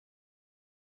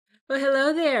Well,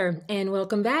 hello there, and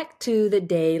welcome back to the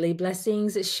Daily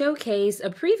Blessings Showcase, a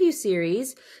preview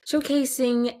series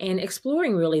showcasing and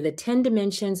exploring really the 10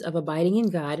 dimensions of abiding in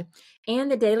God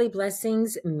and the Daily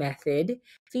Blessings method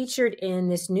featured in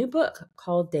this new book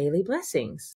called Daily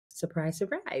Blessings. Surprise,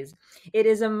 surprise. It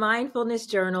is a mindfulness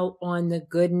journal on the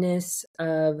goodness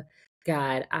of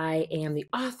God. I am the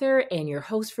author and your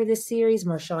host for this series,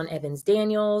 Marshawn Evans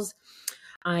Daniels.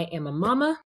 I am a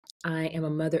mama. I am a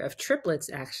mother of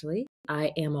triplets, actually.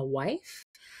 I am a wife.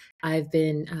 I've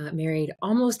been married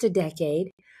almost a decade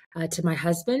to my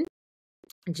husband,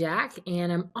 Jack,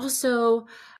 and I'm also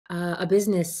a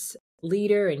business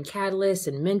leader and catalyst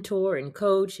and mentor and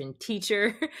coach and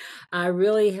teacher. I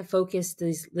really have focused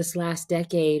this last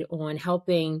decade on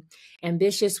helping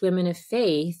ambitious women of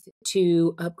faith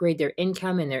to upgrade their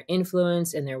income and their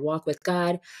influence and their walk with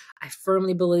God. I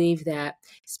firmly believe that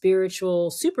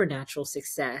spiritual, supernatural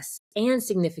success and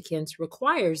significance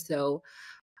requires, though,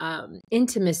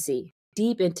 intimacy,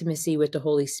 deep intimacy with the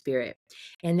Holy Spirit.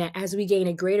 And that as we gain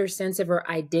a greater sense of our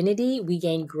identity, we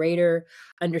gain greater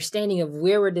understanding of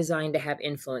where we're designed to have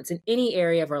influence in any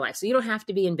area of our life. So you don't have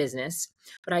to be in business,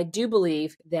 but I do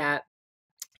believe that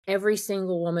every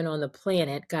single woman on the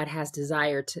planet, God has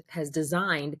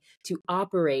designed to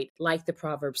operate like the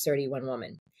Proverbs 31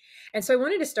 woman. And so I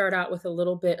wanted to start out with a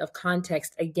little bit of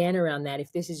context again around that.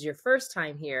 If this is your first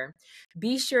time here,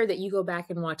 be sure that you go back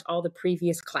and watch all the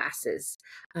previous classes.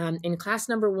 In class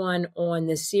number 1 on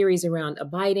this series around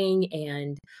abiding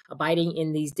and abiding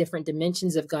in these different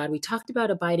dimensions of God, we talked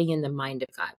about abiding in the mind of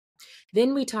God.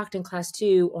 Then we talked in class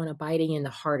 2 on abiding in the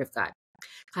heart of God.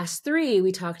 Class 3,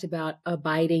 we talked about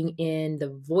abiding in the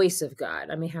voice of God.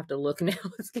 I may have to look now.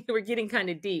 We're getting kind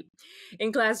of deep.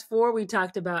 In class 4, we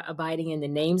talked about abiding in the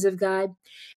names of God.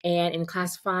 And in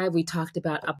class 5, we talked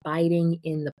about abiding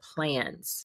in the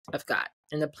plans of God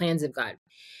and the plans of God.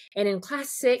 And in class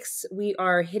 6, we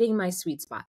are hitting my sweet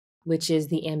spot, which is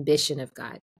the ambition of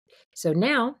God. So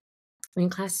now, in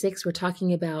class 6, we're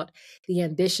talking about the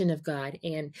ambition of God.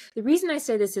 And the reason I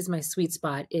say this is my sweet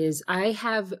spot is I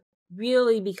have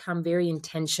really become very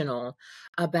intentional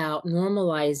about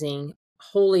normalizing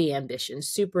holy ambition,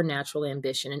 supernatural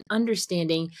ambition, and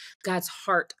understanding God's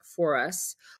heart for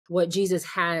us, what Jesus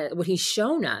had, what he's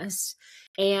shown us,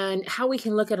 and how we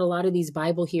can look at a lot of these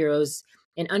Bible heroes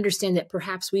and understand that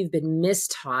perhaps we've been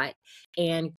mistaught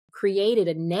and created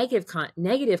a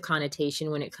negative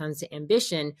connotation when it comes to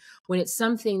ambition, when it's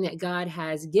something that God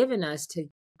has given us to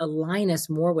align us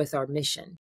more with our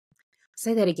mission.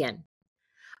 Say that again.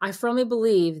 I firmly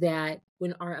believe that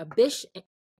when our ambition,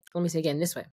 let me say again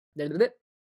this way.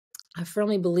 I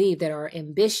firmly believe that our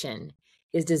ambition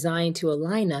is designed to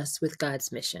align us with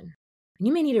God's mission. And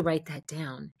you may need to write that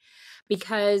down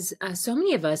because so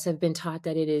many of us have been taught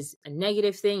that it is a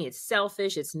negative thing. It's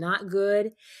selfish. It's not good.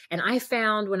 And I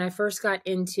found when I first got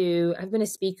into, I've been a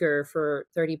speaker for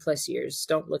 30 plus years.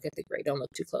 Don't look at the grade. Don't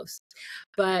look too close.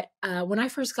 But when I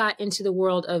first got into the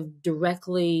world of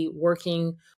directly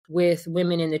working with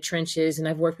women in the trenches, and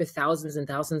I've worked with thousands and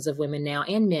thousands of women now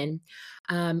and men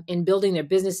in building their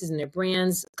businesses and their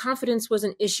brands, confidence was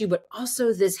an issue, but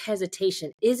also this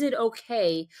hesitation. Is it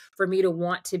okay for me to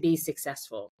want to be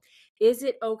successful? Is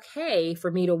it okay for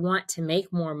me to want to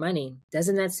make more money?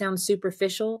 Doesn't that sound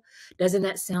superficial? Doesn't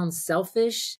that sound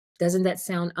selfish? Doesn't that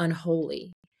sound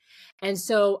unholy? And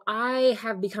so I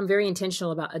have become very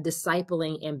intentional about a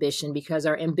discipling ambition because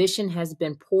our ambition has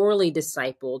been poorly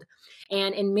discipled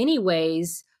and in many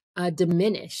ways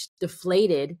diminished,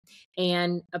 deflated,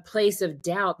 and a place of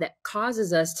doubt that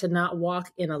causes us to not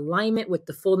walk in alignment with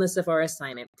the fullness of our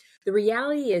assignment. The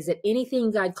reality is that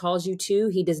anything God calls you to,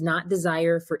 he does not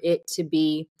desire for it to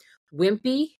be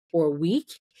wimpy or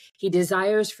weak. He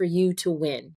desires for you to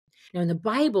win. Now, in the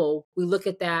Bible, we look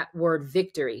at that word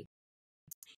victory.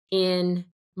 In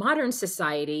modern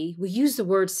society, we use the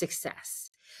word success.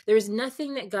 There is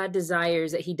nothing that God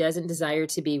desires that he doesn't desire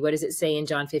to be. What does it say in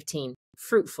John 15?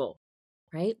 Fruitful,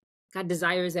 right? God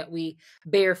desires that we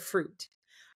bear fruit.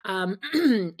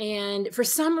 And for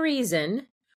some reason,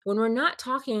 when we're not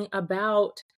talking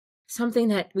about something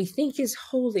that we think is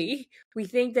holy, we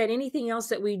think that anything else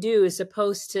that we do is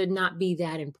supposed to not be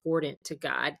that important to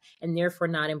God and therefore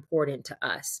not important to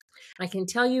us. I can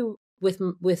tell you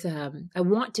I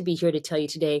want to be here to tell you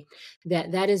today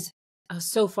that that is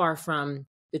so far from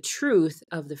the truth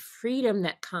of the freedom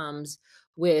that comes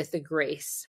with the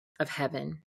grace of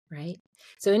heaven, right?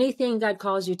 So anything God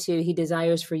calls you to, he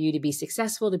desires for you to be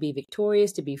successful, to be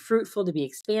victorious, to be fruitful, to be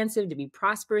expansive, to be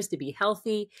prosperous, to be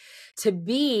healthy, to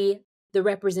be the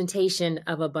representation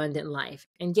of abundant life.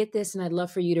 And get this, and I'd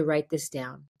love for you to write this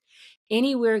down.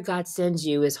 Anywhere God sends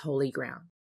you is holy ground.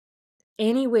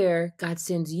 Anywhere God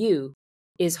sends you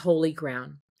is holy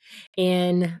ground.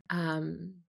 In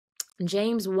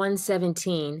James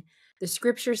 1:17, the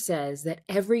scripture says that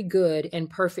every good and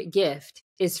perfect gift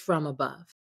is from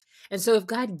above. And so if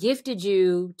God gifted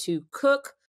you to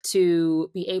cook,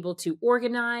 to be able to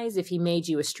organize, if he made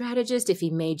you a strategist, if he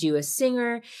made you a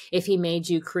singer, if he made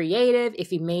you creative,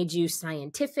 if he made you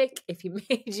scientific, if he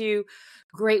made you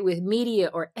great with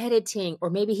media or editing, or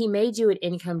maybe he made you an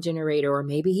income generator, or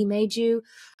maybe he made you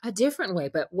a different way,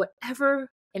 but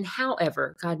whatever and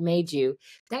however God made you,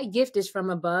 that gift is from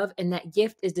above, and that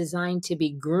gift is designed to be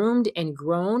groomed and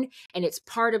grown, and it's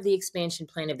part of the expansion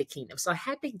plan of the kingdom. So I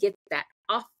had to get that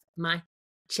off my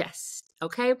chest,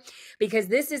 okay? Because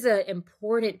this is an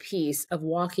important piece of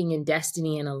walking in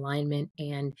destiny and alignment,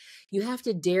 and you have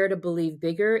to dare to believe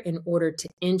bigger in order to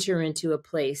enter into a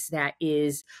place that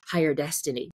is higher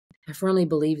destiny. I firmly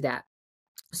believe that.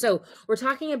 So we're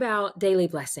talking about daily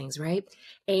blessings, right?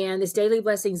 And this daily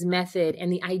blessings method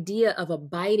and the idea of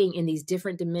abiding in these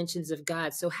different dimensions of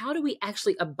God. So how do we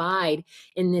actually abide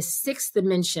in this sixth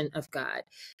dimension of God,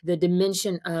 the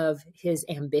dimension of his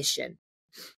ambition?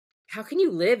 How can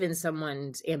you live in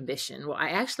someone's ambition? Well, I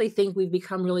actually think we've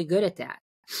become really good at that.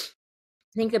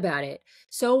 Think about it.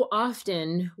 So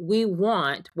often we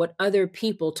want what other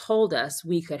people told us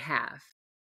we could have.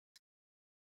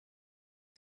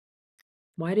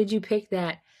 Why did you pick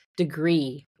that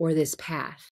degree or this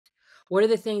path? What are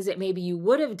the things that maybe you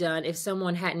would have done if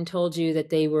someone hadn't told you that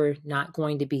they were not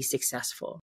going to be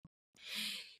successful?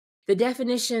 The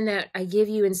definition that I give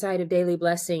you inside of Daily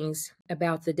Blessings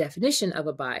about the definition of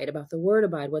abide, about the word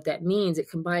abide, what that means, it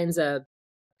combines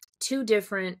two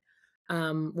different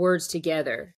words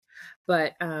together.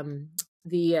 But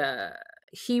the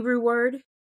Hebrew word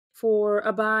for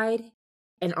abide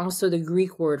and also the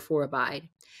Greek word for abide.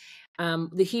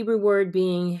 The Hebrew word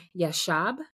being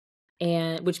yashab,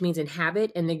 which means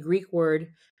inhabit, and the Greek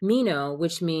word meno,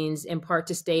 which means in part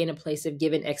to stay in a place of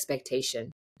given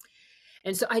expectation.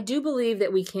 And so I do believe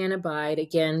that we can abide.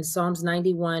 Again, Psalms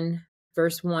 91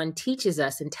 verse 1 teaches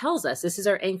us and tells us, this is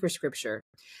our anchor scripture,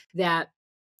 that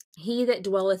he that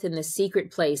dwelleth in the secret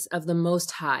place of the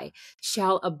Most High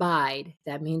shall abide.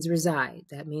 That means reside.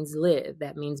 That means live.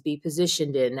 That means be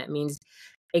positioned in. That means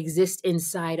exist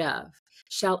inside of.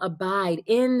 Shall abide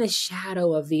in the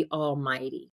shadow of the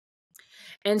Almighty.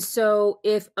 And so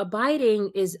if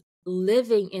abiding is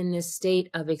living in this state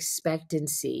of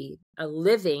expectancy, a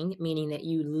living, meaning that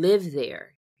you live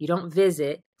there, you don't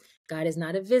visit. God is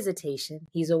not a visitation.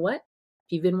 He's a what?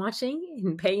 If you've been watching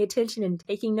and paying attention and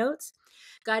taking notes,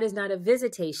 God is not a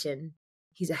visitation.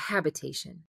 He's a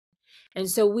habitation. And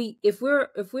so if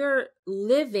we're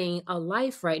living a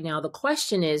life right now, the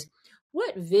question is,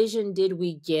 what vision did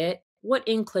we get? What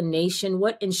inclination,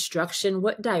 what instruction,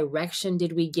 what direction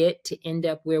did we get to end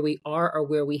up where we are or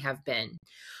where we have been?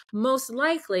 Most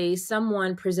likely,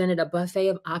 someone presented a buffet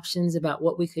of options about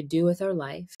what we could do with our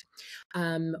life,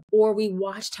 or we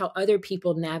watched how other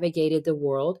people navigated the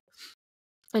world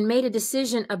and made a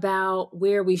decision about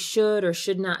where we should or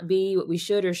should not be, what we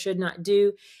should or should not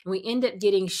do, and we end up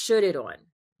getting shoulded on.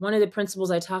 One of the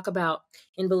principles I talk about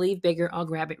in Believe Bigger, I'll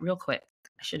grab it real quick.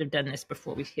 I should have done this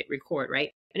before we hit record,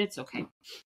 right? But it's okay.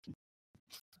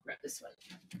 Grab this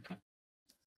one.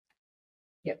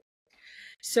 Yep.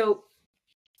 So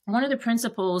one of the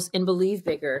principles in Believe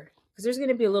Bigger, because there's going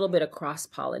to be a little bit of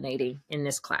cross-pollinating in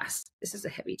this class. This is a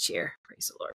heavy chair,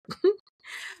 praise the Lord.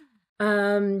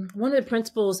 One of the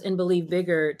principles in Believe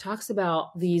Bigger talks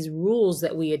about these rules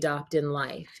that we adopt in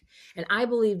life. And I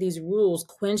believe these rules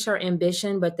quench our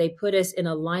ambition, but they put us in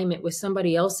alignment with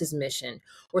somebody else's mission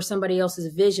or somebody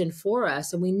else's vision for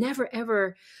us. And we never,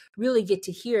 ever really get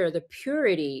to hear the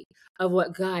purity of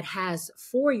what God has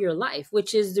for your life,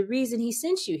 which is the reason he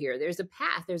sent you here. There's a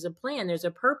path, there's a plan, there's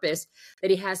a purpose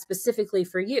that he has specifically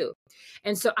for you.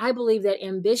 And so I believe that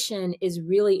ambition is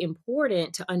really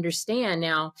important to understand.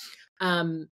 Now,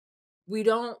 we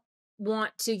don't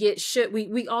want to get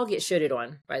we all get shoulded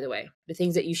on, by the way, the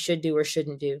things that you should do or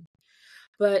shouldn't do.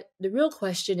 But the real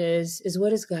question is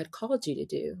what has God called you to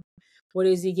do? What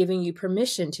is he giving you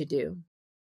permission to do?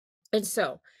 And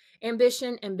so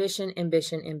ambition, ambition,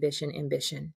 ambition, ambition,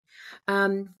 ambition.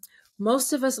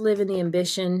 Most of us live in the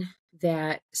ambition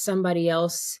that somebody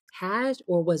else had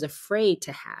or was afraid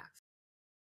to have.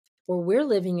 Or we're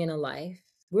living a life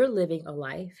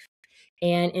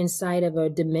and inside of a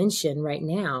dimension right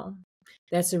now,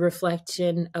 that's a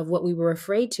reflection of what we were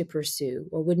afraid to pursue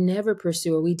or would never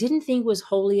pursue, or we didn't think was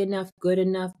holy enough, good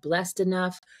enough, blessed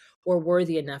enough, or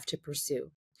worthy enough to pursue.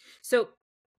 So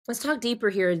Let's talk deeper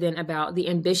here then about the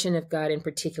ambition of God in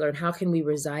particular and how can we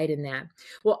reside in that?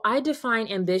 Well, I define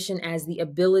ambition as the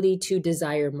ability to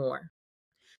desire more.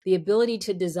 The ability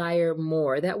to desire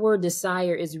more. That word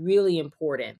desire is really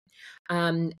important.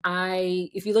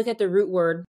 If you look at the root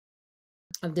word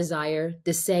of desire,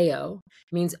 deseo,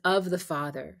 means of the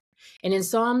Father. And in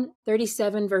Psalm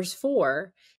 37, verse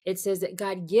 4, it says that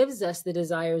God gives us the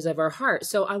desires of our heart.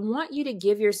 So I want you to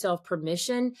give yourself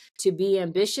permission to be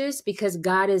ambitious because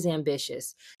God is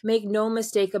ambitious. Make no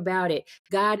mistake about it.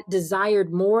 God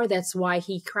desired more. That's why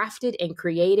he crafted and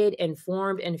created and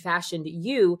formed and fashioned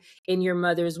you in your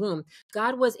mother's womb.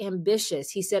 God was ambitious.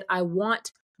 He said, I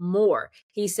want more.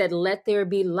 He said, let there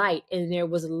be light, and there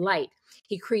was light.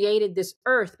 He created this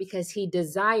earth because he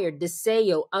desired,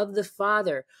 deseo, of the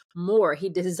Father, more. He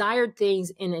desired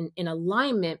things in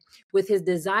alignment with his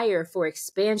desire for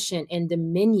expansion and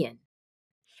dominion.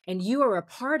 And you are a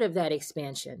part of that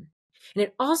expansion. And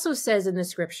it also says in the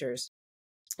scriptures,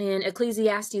 in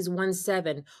Ecclesiastes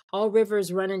 1:7, all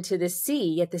rivers run into the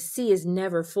sea, yet the sea is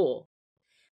never full.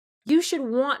 You should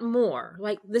want more.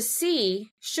 Like the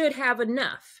sea should have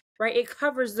enough, right? It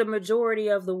covers the majority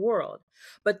of the world,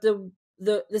 but the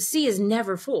sea is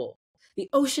never full. The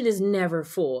ocean is never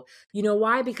full. You know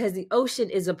why? Because the ocean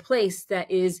is a place that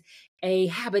is a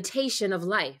habitation of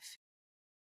life.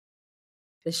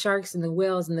 The sharks and the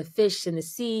whales and the fish and the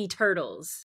sea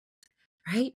turtles,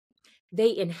 right?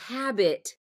 They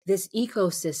inhabit this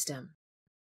ecosystem.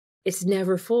 It's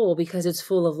never full because it's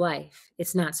full of life.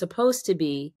 It's not supposed to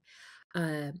be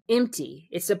empty.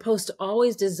 It's supposed to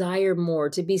always desire more,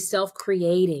 to be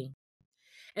self-creating.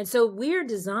 And so we're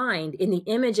designed in the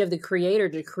image of the Creator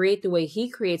to create the way he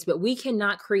creates, but we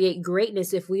cannot create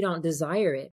greatness if we don't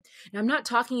desire it. Now, I'm not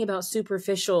talking about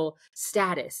superficial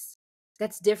status.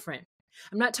 That's different.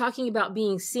 I'm not talking about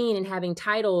being seen and having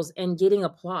titles and getting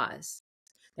applause.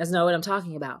 That's not what I'm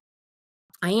talking about.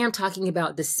 I am talking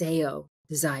about deseo,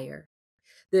 desire.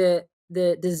 The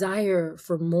desire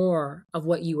for more of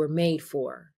what you were made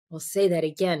for. I'll say that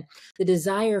again. The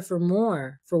desire for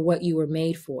more for what you were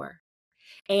made for.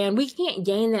 And we can't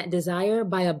gain that desire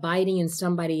by abiding in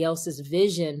somebody else's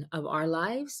vision of our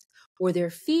lives or their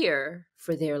fear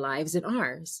for their lives and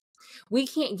ours. We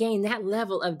can't gain that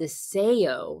level of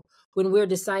deseo when we're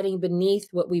deciding beneath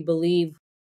what we believe,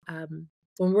 when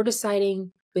we're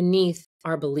deciding beneath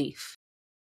our belief.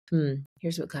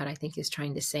 Here's what God, I think, is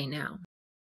trying to say now.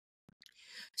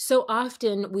 So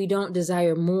often we don't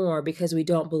desire more because we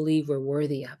don't believe we're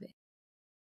worthy of it.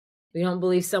 We don't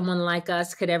believe someone like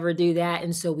us could ever do that.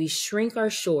 And so we shrink our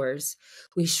shores,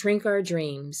 we shrink our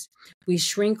dreams, we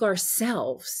shrink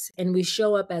ourselves, and we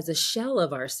show up as a shell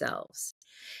of ourselves.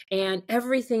 And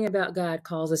everything about God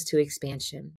calls us to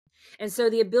expansion. And so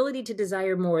the ability to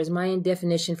desire more is my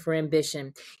definition for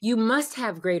ambition. You must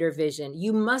have greater vision.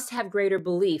 You must have greater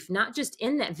belief, not just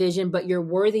in that vision, but your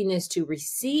worthiness to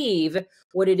receive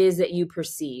what it is that you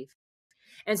perceive.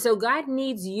 And so God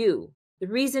needs you. The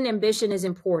reason ambition is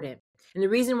important, and the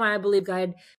reason why I believe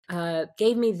God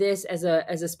gave me this as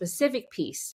a specific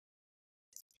piece,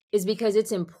 is because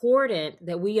it's important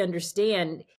that we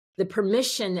understand the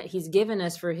permission that he's given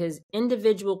us for his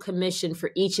individual commission for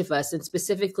each of us, and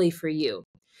specifically for you.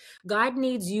 God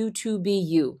needs you to be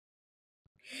you.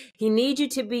 He needs you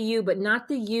to be you, but not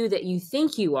the you that you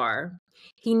think you are.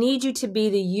 He needs you to be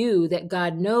the you that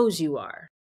God knows you are.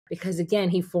 Because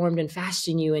again, he formed and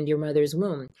fashioned you in your mother's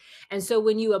womb. And so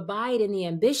when you abide in the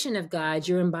ambition of God,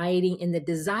 you're abiding in the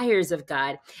desires of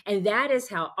God. And that is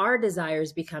how our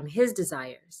desires become his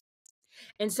desires.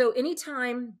 And so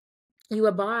anytime you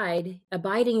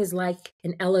abiding is like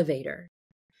an elevator.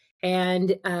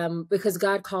 And because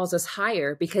God calls us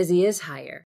higher, because he is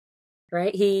higher,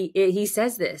 right? He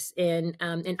says this in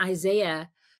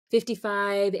Isaiah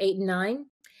 55, 8 and 9. It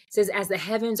says, as the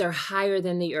heavens are higher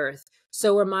than the earth,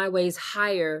 so are my ways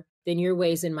higher than your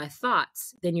ways, and my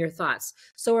thoughts than your thoughts.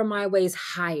 So are my ways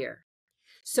higher.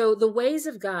 So the ways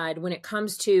of God, when it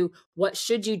comes to what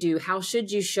should you do, how should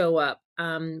you show up?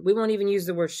 We won't even use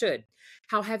the word should.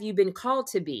 How have you been called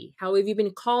to be? How have you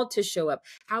been called to show up?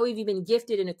 How have you been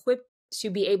gifted and equipped to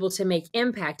be able to make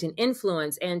impact and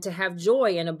influence and to have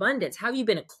joy and abundance? How have you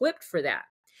been equipped for that?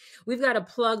 We've got to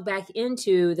plug back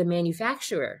into the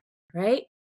manufacturer, right?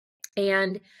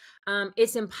 And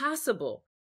it's impossible.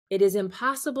 It is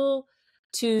impossible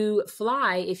to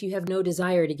fly if you have no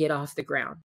desire to get off the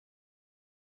ground.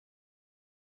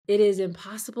 It is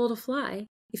impossible to fly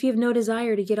if you have no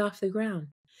desire to get off the ground.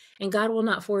 And God will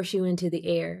not force you into the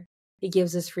air. He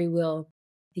gives us free will.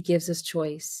 It gives us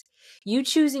choice. You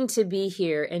choosing to be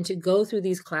here and to go through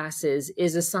these classes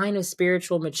is a sign of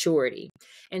spiritual maturity.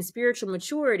 And spiritual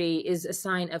maturity is a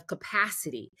sign of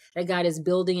capacity, that God is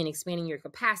building and expanding your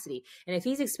capacity. And if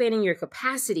He's expanding your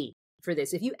capacity for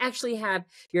this, if you actually have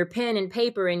your pen and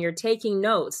paper and you're taking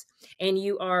notes and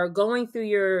you are going through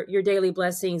your Daily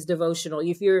Blessings devotional,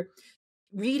 if you're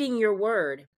reading your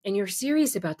word and you're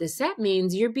serious about this, that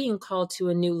means you're being called to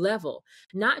a new level,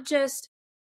 not just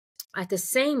at the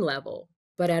same level,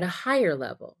 but at a higher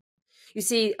level. You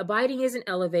see, abiding is an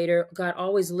elevator. God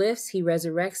always lifts, He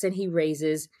resurrects, and He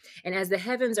raises. And as the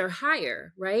heavens are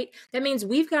higher, right? That means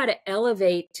we've got to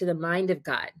elevate to the mind of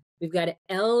God. We've got to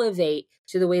elevate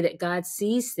to the way that God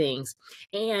sees things.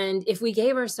 And if we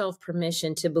gave ourselves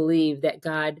permission to believe that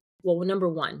God, well, number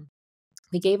one,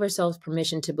 we gave ourselves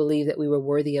permission to believe that we were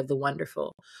worthy of the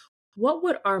wonderful, what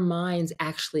would our minds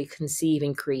actually conceive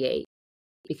and create?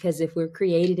 Because if we're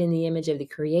created in the image of the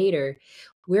Creator,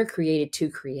 we're created to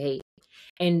create.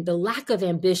 And the lack of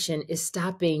ambition is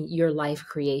stopping your life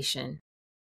creation.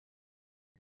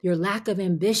 Your lack of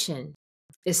ambition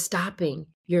is stopping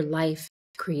your life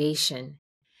creation.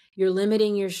 You're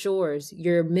limiting your shores.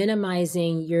 You're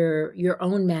minimizing your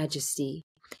own majesty,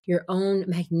 your own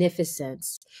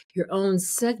magnificence, your own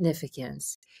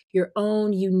significance, your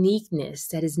own uniqueness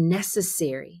that is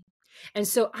necessary. And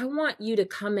so I want you to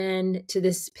come in to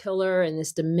this pillar and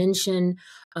this dimension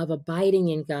of abiding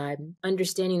in God,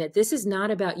 understanding that this is not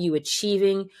about you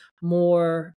achieving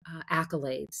more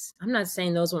accolades. I'm not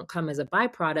saying those won't come as a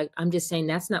byproduct. I'm just saying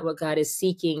that's not what God is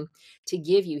seeking to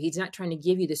give you. He's not trying to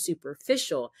give you the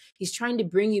superficial. He's trying to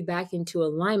bring you back into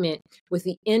alignment with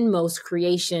the inmost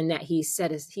creation that He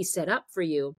set up for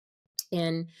you.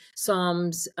 In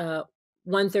Psalms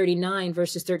 139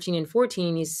 verses 13 and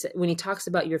 14, when He talks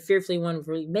about you're fearfully and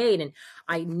wonderfully made, and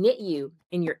I knit you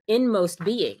in your inmost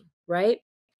being, right?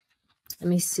 Let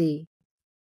me see.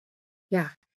 Yeah.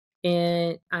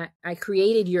 And I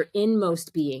created your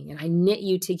inmost being and I knit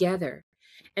you together.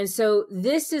 And so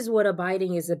this is what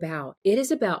abiding is about. It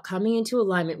is about coming into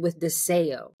alignment with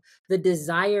deseo, the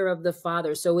desire of the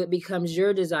Father. So it becomes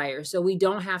your desire. So we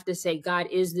don't have to say, God,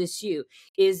 is this you?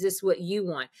 Is this what you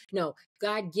want? No,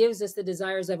 God gives us the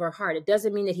desires of our heart. It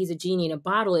doesn't mean that He's a genie in a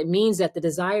bottle. It means that the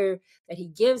desire that He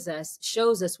gives us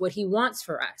shows us what He wants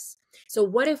for us. So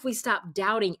what if we stop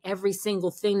doubting every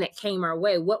single thing that came our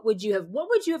way? What would you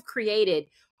have created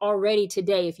already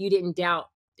today if you didn't doubt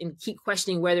and keep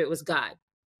questioning whether it was God?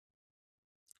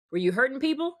 Were you hurting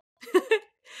people?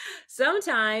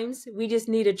 Sometimes we just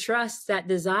need to trust that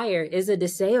desire is a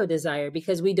deseo desire,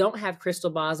 because we don't have crystal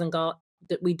balls and God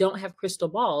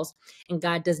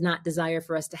does not desire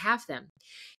for us to have them.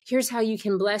 Here's how you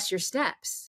can bless your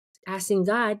steps. Asking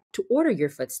God to order your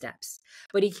footsteps,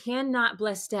 but He cannot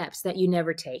bless steps that you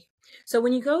never take. So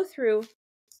when you go through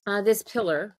this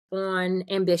pillar on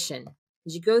ambition,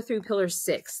 as you go through pillar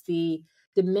 6, the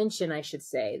dimension, I should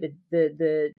say,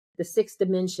 the sixth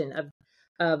dimension of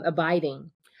abiding,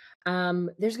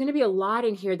 there's going to be a lot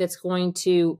in here that's going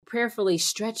to prayerfully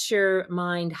stretch your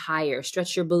mind higher,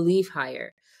 stretch your belief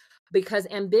higher, because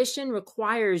ambition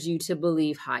requires you to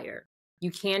believe higher.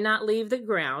 You cannot leave the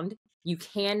ground. You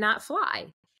cannot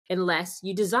fly unless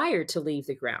you desire to leave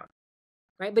the ground,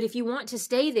 right? But if you want to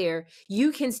stay there,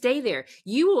 you can stay there.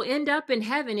 You will end up in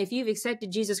heaven if you've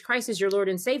accepted Jesus Christ as your Lord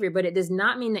and Savior, but it does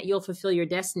not mean that you'll fulfill your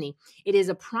destiny. It is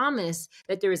a promise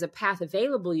that there is a path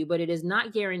available to you, but it is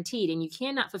not guaranteed, and you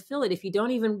cannot fulfill it if you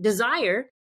don't even desire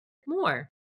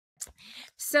more.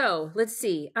 So let's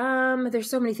see. There's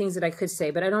so many things that I could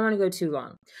say, but I don't want to go too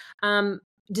long.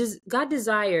 God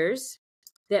desires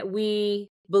that we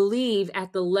believe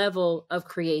at the level of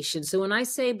creation. So when I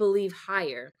say believe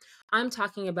higher, I'm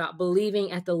talking about believing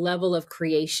at the level of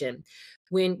creation.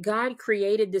 When God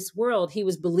created this world, He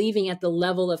was believing at the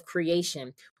level of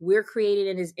creation. We're created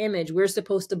in His image. We're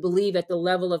supposed to believe at the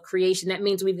level of creation. That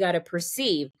means we've got to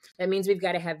perceive. That means we've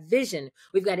got to have vision.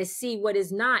 We've got to see what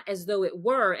is not as though it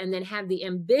were, and then have the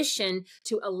ambition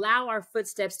to allow our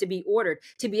footsteps to be ordered,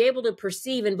 to be able to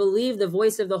perceive and believe the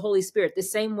voice of the Holy Spirit, the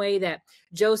same way that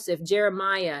Joseph,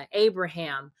 Jeremiah,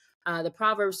 Abraham, the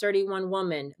Proverbs 31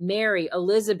 woman, Mary,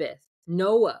 Elizabeth,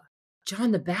 Noah,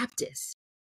 John the Baptist,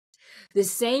 the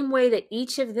same way that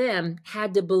each of them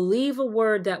had to believe a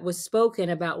word that was spoken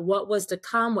about what was to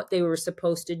come, what they were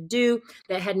supposed to do,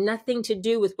 that had nothing to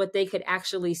do with what they could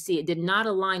actually see. It did not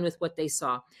align with what they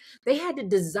saw. They had to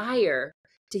desire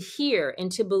to hear and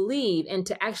to believe and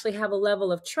to actually have a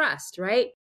level of trust, right?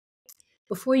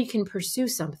 Before you can pursue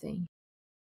something,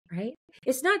 right?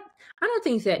 It's not, I don't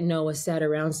think that Noah sat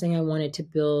around saying, I want to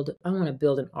build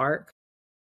an ark,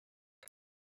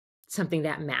 something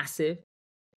that massive.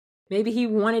 Maybe he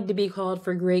wanted to be called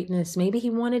for greatness. Maybe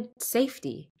he wanted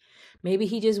safety. Maybe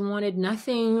he just wanted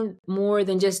nothing more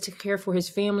than just to care for his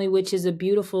family, which is a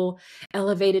beautiful,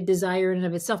 elevated desire in and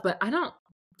of itself. But I don't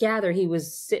gather he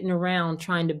was sitting around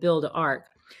trying to build an ark.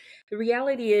 The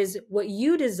reality is what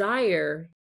you desire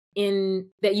in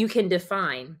that you can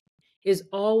define is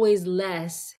always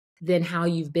less than how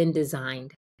you've been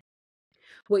designed.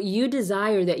 What you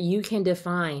desire that you can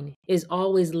define is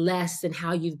always less than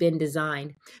how you've been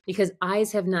designed, because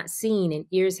eyes have not seen and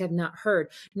ears have not heard,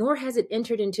 nor has it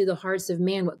entered into the hearts of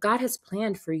man what God has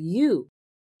planned for you,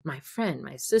 my friend,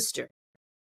 my sister,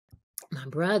 my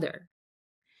brother.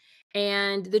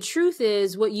 And the truth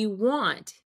is, what you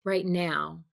want right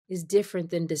now is different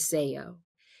than deseo.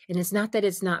 And it's not that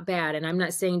it's not bad. And I'm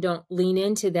not saying don't lean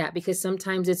into that, because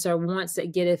sometimes it's our wants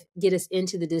that get us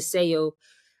into the deseo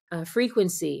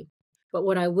frequency. But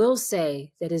what I will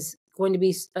say that is going to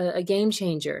be a game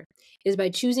changer is by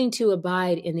choosing to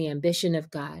abide in the ambition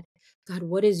of God. God,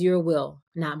 what is your will,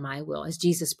 not my will, as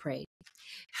Jesus prayed.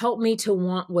 Help me to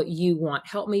want what you want.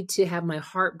 Help me to have my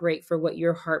heart break for what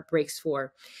your heart breaks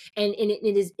for. And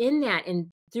it is in that, and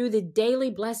through the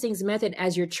daily blessings method,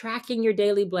 as you're tracking your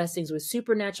daily blessings with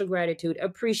supernatural gratitude,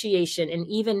 appreciation, and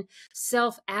even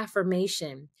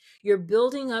self-affirmation, you're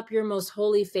building up your most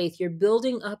holy faith. You're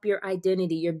building up your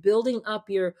identity. You're building up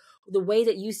the way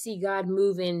that you see God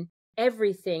move in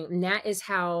everything. And that is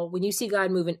how, when you see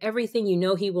God move in everything, you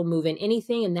know he will move in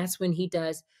anything. And that's when he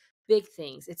does big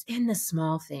things. It's in the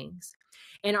small things.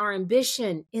 And our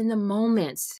ambition in the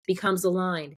moments becomes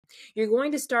aligned. You're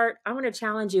going to start, I want to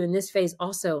challenge you in this phase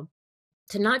also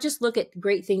to not just look at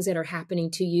great things that are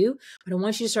happening to you, but I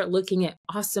want you to start looking at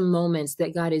awesome moments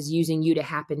that God is using you to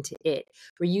happen to it,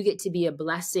 where you get to be a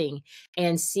blessing,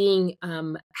 and seeing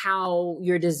how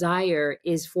your desire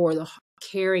is for the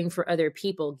caring for other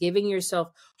people, giving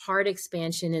yourself heart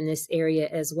expansion in this area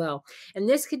as well. And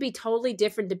this could be totally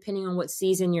different depending on what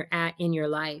season you're at in your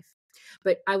life.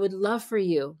 But I would love for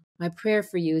you, my prayer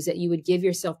for you is that you would give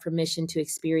yourself permission to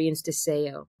experience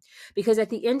deseo. Because at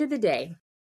the end of the day,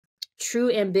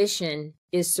 true ambition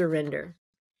is surrender.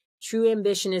 True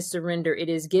ambition is surrender. It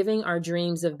is giving our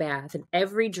dreams a bath. And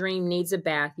every dream needs a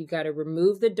bath. You've got to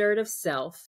remove the dirt of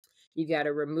self. You've got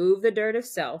to remove the dirt of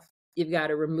self. You've got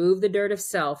to remove the dirt of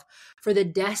self for the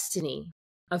destiny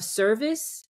of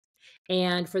service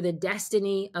and for the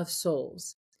destiny of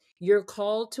souls. You're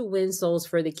called to win souls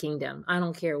for the kingdom. I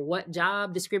don't care what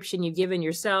job description you've given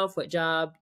yourself, what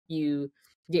job you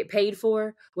get paid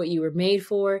for. What you were made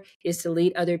for is to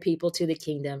lead other people to the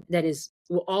kingdom. That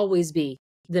will always be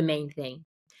the main thing.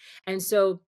 And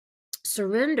so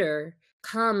surrender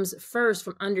comes first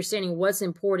from understanding what's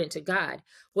important to God.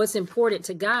 What's important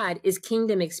to God is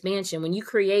kingdom expansion. When you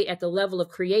create at the level of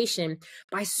creation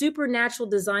by supernatural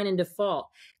design and default,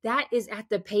 that is at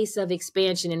the pace of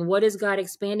expansion. And what is God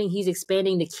expanding? He's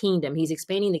expanding the kingdom. He's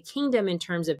expanding the kingdom in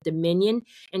terms of dominion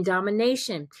and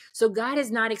domination. So God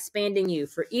is not expanding you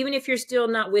for, even if you're still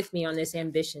not with me on this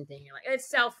ambition thing, you're like, it's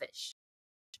selfish.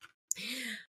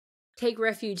 Take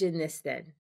refuge in this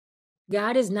then.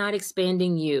 God is not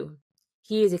expanding you.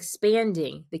 He is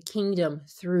expanding the kingdom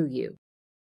through you.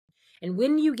 And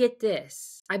when you get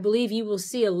this, I believe you will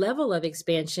see a level of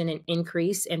expansion and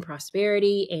increase and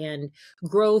prosperity and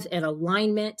growth and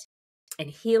alignment and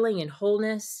healing and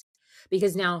wholeness,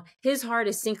 because now his heart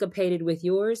is syncopated with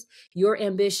yours. Your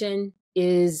ambition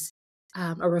is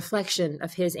a reflection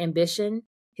of his ambition,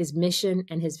 his mission,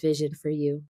 and his vision for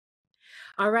you.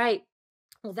 All right.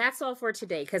 Well, that's all for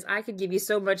today, because I could give you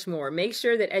so much more. Make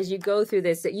sure that as you go through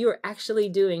this, that you are actually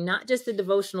doing not just the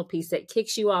devotional piece that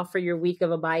kicks you off for your week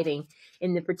of abiding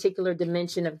in the particular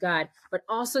dimension of God, but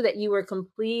also that you are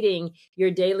completing your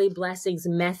daily blessings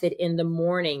method in the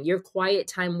morning, your quiet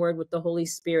time word with the Holy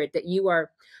Spirit, that you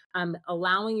are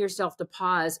allowing yourself to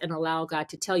pause and allow God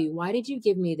to tell you, why did you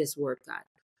give me this word, God?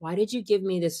 Why did you give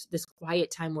me this quiet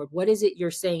time word? What is it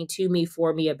you're saying to me,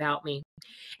 for me, about me?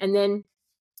 And then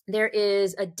there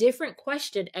is a different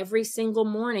question every single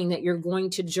morning that you're going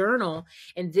to journal.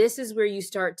 And this is where you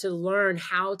start to learn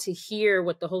how to hear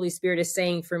what the Holy Spirit is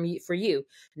saying for you,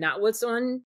 not what's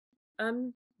on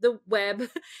the web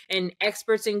and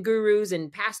experts and gurus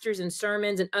and pastors and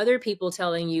sermons and other people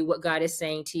telling you what God is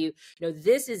saying to you.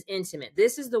 This is intimate.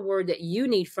 This is the word that you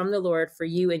need from the Lord for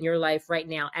you in your life right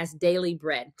now as daily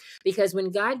bread. Because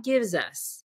when God gives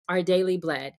us our daily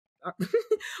bread,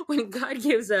 when God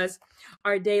gives us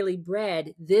our daily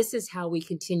bread, this is how we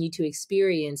continue to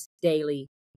experience daily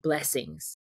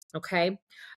blessings. Okay.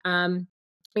 You're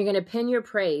going to pin your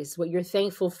praise, what you're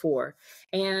thankful for.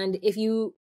 And if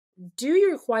you do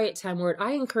your quiet time word,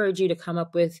 I encourage you to come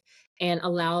up with and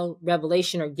allow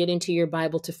revelation or get into your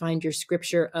Bible to find your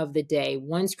scripture of the day,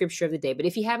 one scripture of the day. But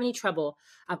if you have any trouble,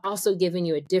 I've also given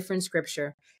you a different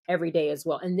scripture every day as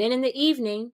well. And then in the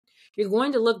evening, you're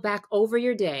going to look back over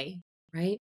your day,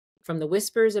 right? From the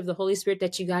whispers of the Holy Spirit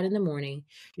that you got in the morning,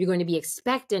 you're going to be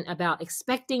expecting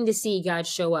to see God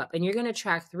show up. And you're going to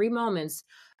track 3 moments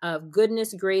of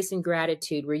goodness, grace, and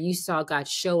gratitude where you saw God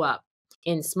show up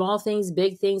in small things,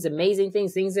 big things, amazing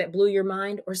things, things that blew your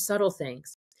mind, or subtle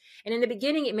things. And in the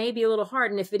beginning, it may be a little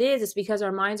hard. And if it is, it's because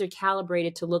our minds are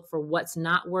calibrated to look for what's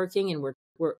not working, and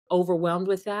we're overwhelmed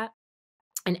with that.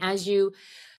 And as you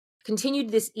continue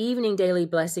this evening daily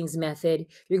blessings method,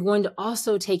 you're going to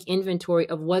also take inventory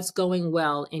of what's going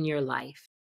well in your life.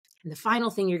 And the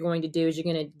final thing you're going to do is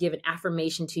you're going to give an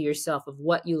affirmation to yourself of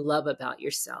what you love about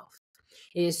yourself.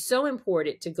 It is so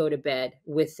important to go to bed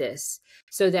with this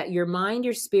so that your mind,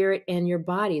 your spirit, and your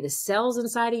body, the cells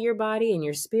inside of your body and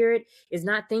your spirit, is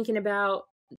not thinking about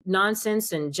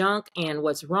nonsense and junk and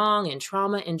what's wrong and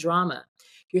trauma and drama.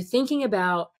 You're thinking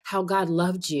about how God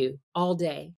loved you all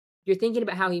day. You're thinking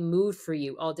about how he moved for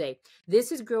you all day.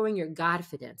 This is growing your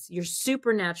Godfidence, your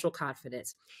supernatural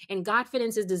confidence. And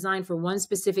Godfidence is designed for one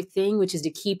specific thing, which is to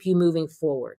keep you moving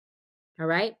forward. All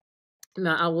right?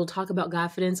 Now, I will talk about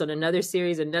Godfidence on another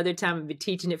series, another time. I've been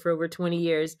teaching it for over 20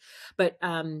 years. But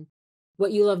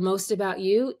what you love most about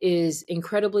you is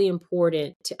incredibly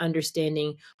important to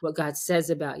understanding what God says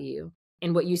about you.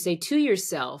 And what you say to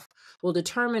yourself will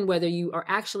determine whether you are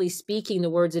actually speaking the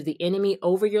words of the enemy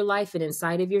over your life and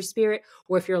inside of your spirit,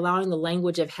 or if you're allowing the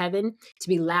language of heaven to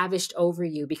be lavished over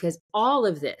you. Because all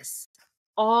of this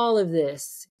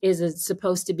is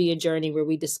supposed to be a journey where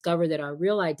we discover that our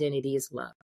real identity is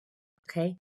love.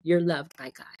 Okay? You're loved by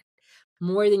God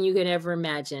more than you can ever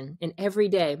imagine. And every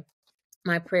day,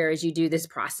 my prayer as you do this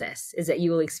process is that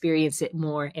you will experience it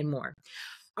more and more.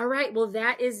 All right. Well,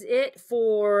 that is it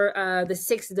for the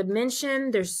 6th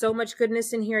dimension. There's so much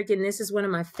goodness in here. Again, this is one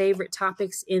of my favorite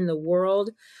topics in the world.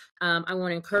 I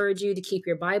want to encourage you to keep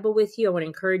your Bible with you. I want to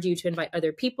encourage you to invite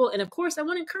other people. And of course, I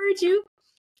want to encourage you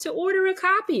to order a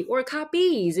copy or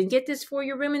copies and get this for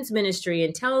your women's ministry,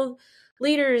 and tell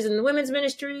leaders in the women's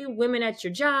ministry, women at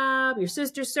your job, your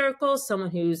sister circle, someone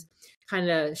who's kind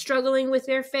of struggling with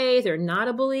their faith or not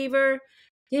a believer.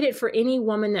 Get it for any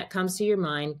woman that comes to your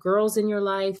mind, girls in your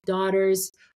life,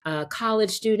 daughters,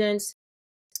 college students.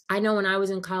 I know when I was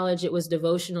in college, it was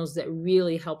devotionals that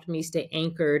really helped me stay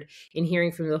anchored in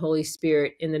hearing from the Holy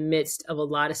Spirit in the midst of a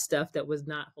lot of stuff that was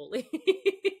not holy.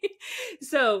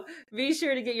 So be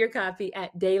sure to get your copy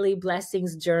at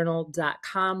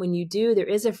dailyblessingsjournal.com. When you do, there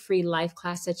is a free life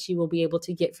class that you will be able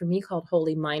to get from me called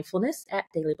Holy Mindfulness at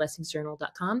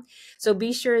dailyblessingsjournal.com. So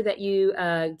be sure that you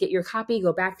get your copy,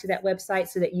 go back to that website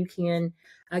so that you can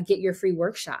get your free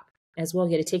workshop as well,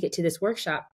 get a ticket to this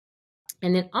workshop.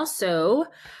 And then also,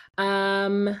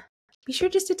 be sure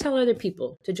just to tell other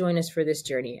people to join us for this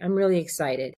journey. I'm really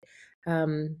excited.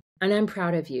 And I'm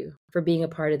proud of you for being a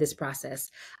part of this process.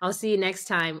 I'll see you next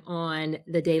time on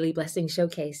the Daily Blessing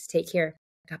Showcase. Take care.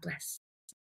 God bless.